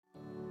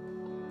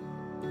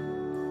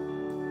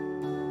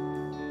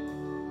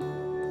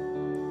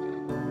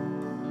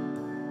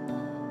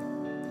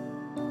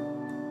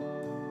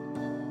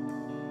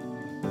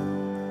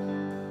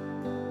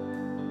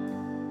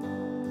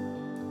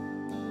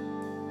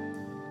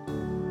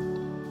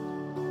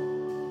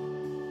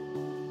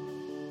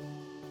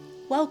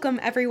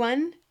Welcome,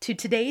 everyone, to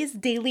today's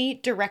Daily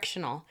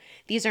Directional.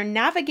 These are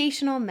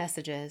navigational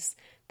messages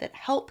that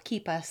help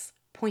keep us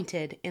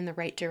pointed in the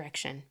right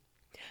direction.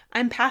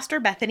 I'm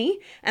Pastor Bethany,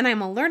 and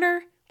I'm a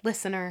learner,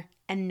 listener,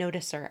 and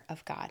noticer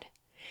of God.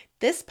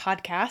 This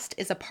podcast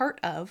is a part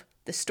of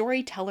the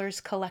Storytellers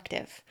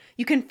Collective.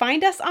 You can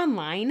find us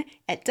online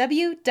at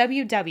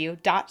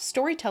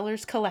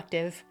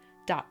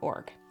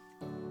www.storytellerscollective.org.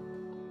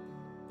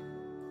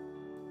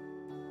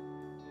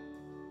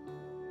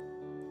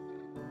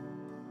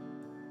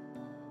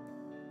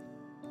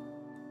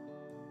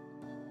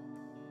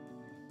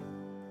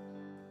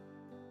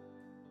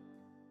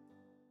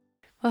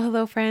 Well,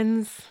 hello,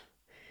 friends.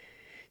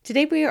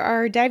 Today we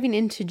are diving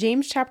into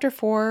James chapter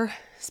 4,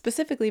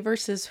 specifically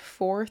verses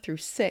 4 through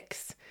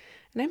 6.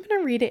 And I'm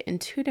going to read it in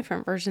two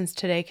different versions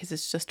today because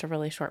it's just a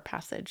really short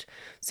passage.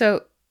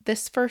 So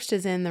this first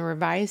is in the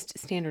Revised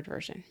Standard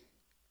Version.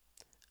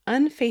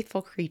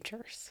 Unfaithful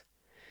creatures,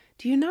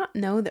 do you not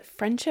know that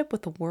friendship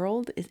with the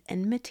world is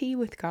enmity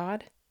with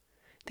God?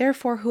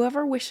 Therefore,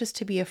 whoever wishes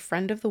to be a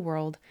friend of the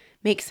world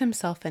makes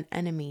himself an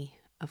enemy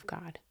of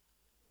God.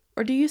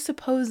 Or do you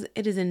suppose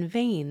it is in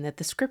vain that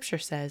the scripture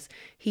says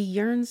he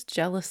yearns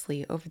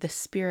jealously over the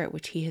Spirit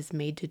which he has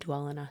made to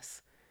dwell in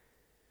us?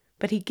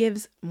 But he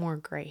gives more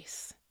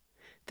grace.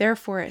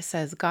 Therefore it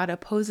says, God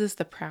opposes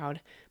the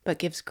proud, but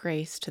gives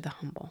grace to the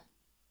humble.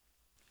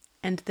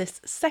 And this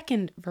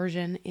second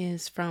version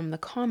is from the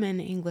Common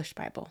English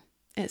Bible.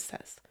 It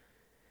says,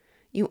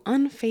 you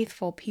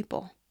unfaithful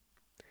people,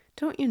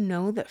 don't you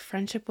know that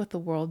friendship with the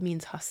world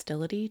means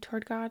hostility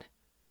toward God?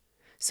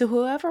 So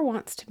whoever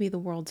wants to be the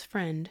world's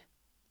friend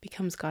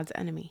becomes God's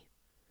enemy.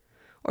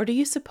 Or do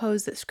you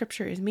suppose that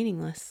Scripture is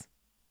meaningless?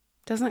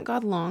 Doesn't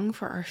God long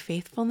for our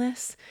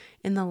faithfulness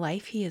in the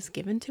life He has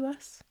given to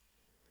us?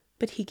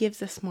 But He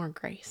gives us more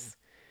grace.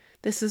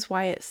 This is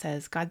why it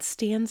says, God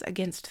stands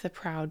against the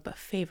proud but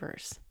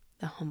favors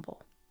the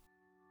humble.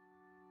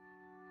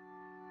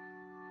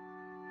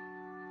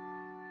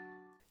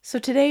 So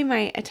today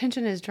my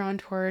attention is drawn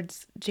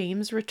towards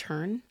James'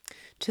 return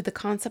to the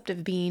concept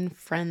of being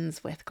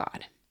friends with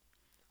God.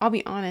 I'll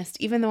be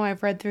honest, even though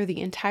I've read through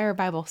the entire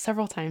Bible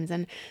several times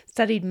and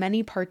studied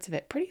many parts of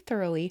it pretty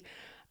thoroughly,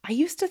 I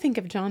used to think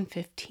of John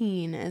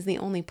 15 as the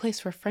only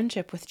place where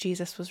friendship with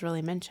Jesus was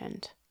really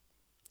mentioned.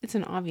 It's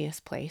an obvious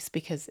place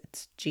because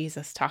it's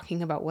Jesus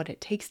talking about what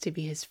it takes to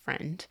be his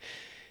friend.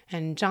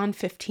 And John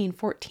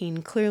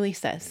 15:14 clearly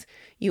says,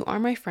 you are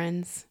my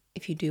friends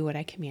if you do what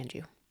I command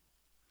you.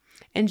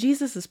 And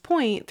Jesus'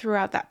 point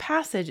throughout that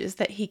passage is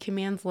that he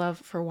commands love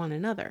for one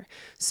another,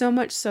 so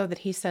much so that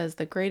he says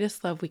the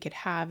greatest love we could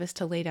have is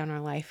to lay down our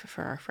life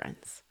for our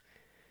friends.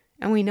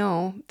 And we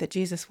know that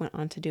Jesus went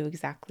on to do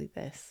exactly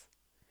this.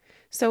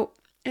 So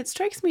it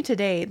strikes me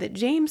today that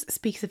James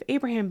speaks of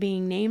Abraham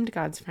being named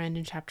God's friend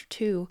in chapter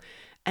 2,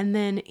 and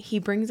then he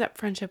brings up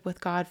friendship with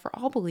God for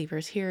all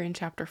believers here in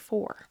chapter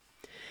 4.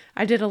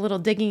 I did a little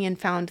digging and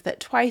found that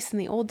twice in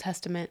the Old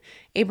Testament,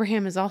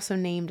 Abraham is also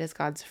named as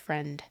God's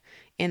friend,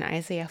 in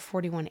Isaiah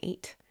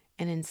 41:8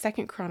 and in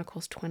 2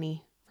 Chronicles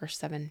 20, verse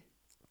 7.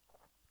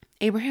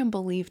 Abraham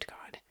believed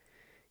God.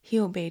 He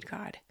obeyed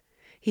God.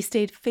 He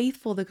stayed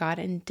faithful to God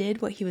and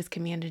did what he was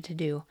commanded to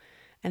do,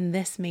 and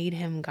this made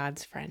him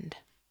God's friend.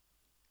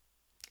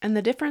 And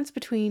the difference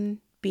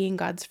between being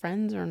God's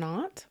friends or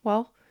not?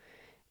 Well,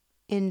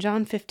 in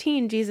John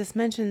 15, Jesus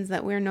mentions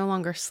that we're no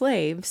longer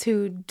slaves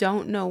who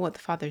don't know what the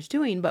Father's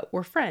doing, but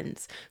we're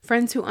friends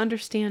who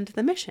understand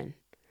the mission.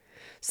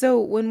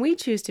 So when we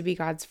choose to be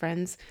God's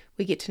friends,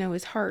 we get to know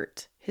his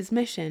heart, his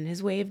mission,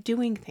 his way of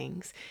doing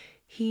things.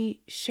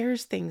 He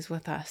shares things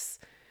with us.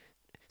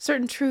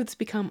 Certain truths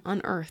become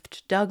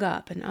unearthed, dug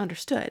up, and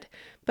understood.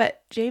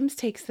 But James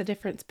takes the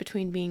difference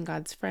between being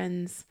God's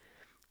friends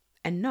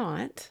and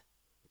not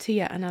to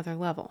yet another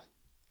level.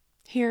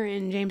 Here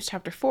in James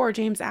chapter 4,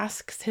 James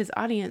asks his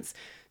audience,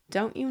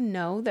 don't you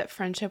know that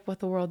friendship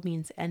with the world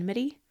means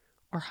enmity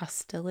or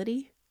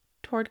hostility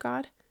toward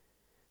God?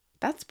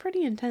 That's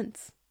pretty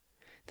intense.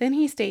 Then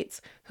he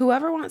states,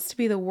 whoever wants to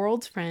be the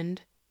world's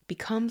friend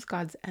becomes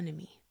God's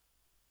enemy.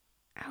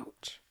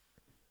 Ouch.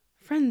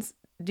 Friends,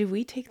 do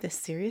we take this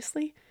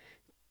seriously?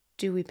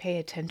 Do we pay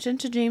attention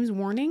to James'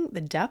 warning, the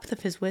depth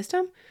of his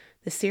wisdom,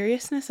 the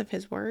seriousness of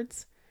his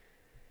words?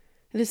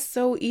 It is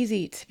so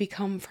easy to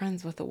become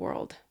friends with the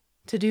world,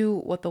 to do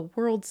what the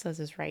world says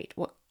is right,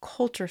 what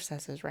culture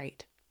says is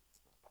right.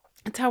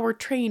 It's how we're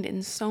trained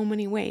in so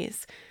many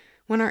ways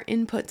when our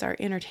inputs are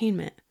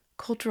entertainment,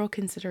 cultural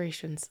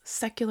considerations,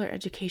 secular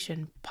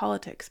education,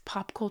 politics,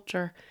 pop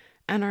culture,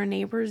 and our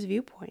neighbors'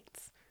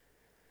 viewpoints.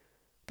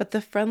 But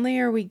the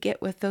friendlier we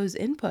get with those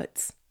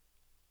inputs,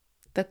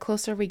 the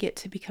closer we get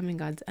to becoming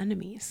God's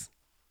enemies,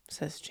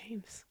 says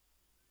James.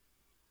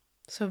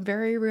 So,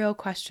 very real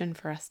question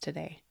for us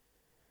today.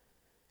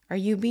 Are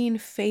you being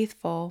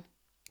faithful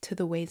to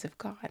the ways of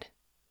God?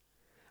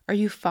 Are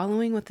you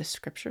following what the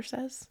scripture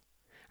says?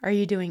 Are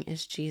you doing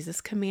as Jesus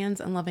commands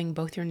and loving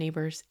both your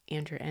neighbors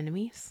and your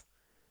enemies?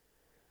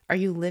 Are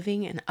you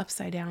living an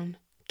upside down,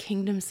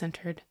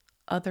 kingdom-centered,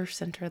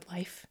 other-centered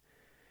life?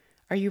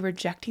 Are you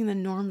rejecting the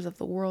norms of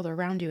the world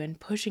around you and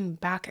pushing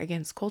back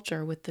against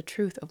culture with the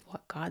truth of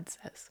what God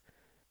says?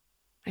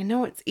 I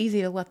know it's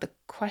easy to let the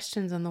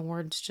questions and the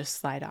words just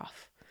slide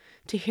off,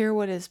 to hear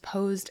what is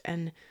posed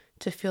and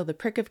to feel the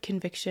prick of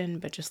conviction,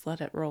 but just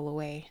let it roll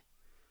away.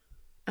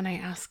 And I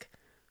ask,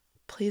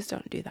 please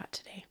don't do that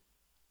today.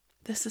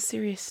 This is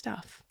serious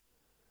stuff.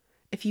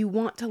 If you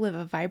want to live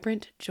a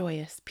vibrant,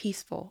 joyous,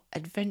 peaceful,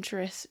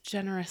 adventurous,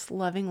 generous,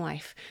 loving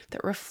life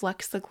that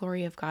reflects the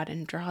glory of God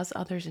and draws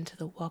others into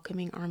the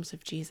welcoming arms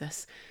of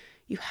Jesus,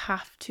 you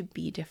have to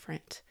be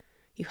different.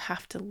 You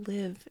have to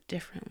live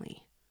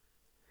differently.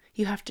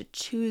 You have to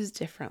choose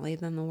differently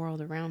than the world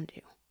around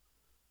you.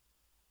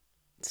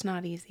 It's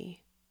not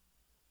easy,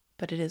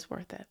 but it is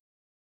worth it.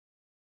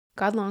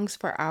 God longs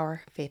for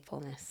our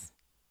faithfulness,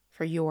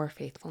 for your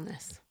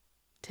faithfulness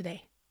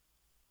today.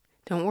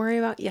 Don't worry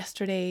about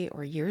yesterday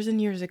or years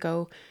and years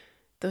ago.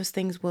 Those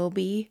things will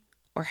be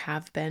or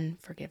have been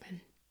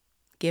forgiven.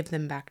 Give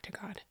them back to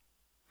God.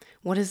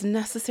 What is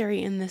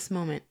necessary in this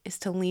moment is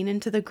to lean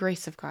into the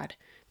grace of God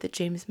that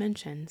James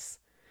mentions,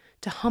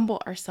 to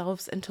humble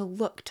ourselves and to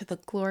look to the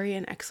glory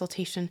and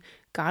exaltation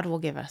God will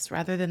give us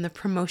rather than the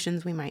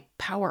promotions we might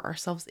power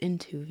ourselves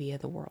into via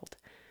the world.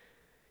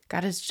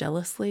 God is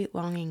jealously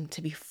longing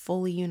to be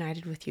fully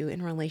united with you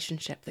in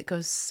relationship that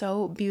goes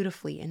so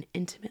beautifully and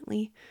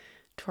intimately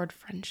toward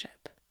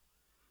friendship.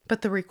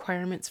 But the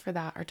requirements for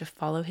that are to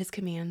follow his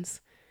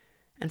commands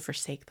and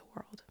forsake the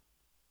world.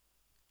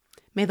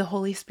 May the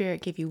Holy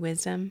Spirit give you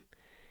wisdom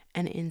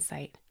and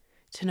insight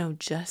to know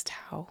just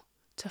how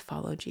to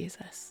follow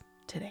Jesus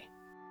today.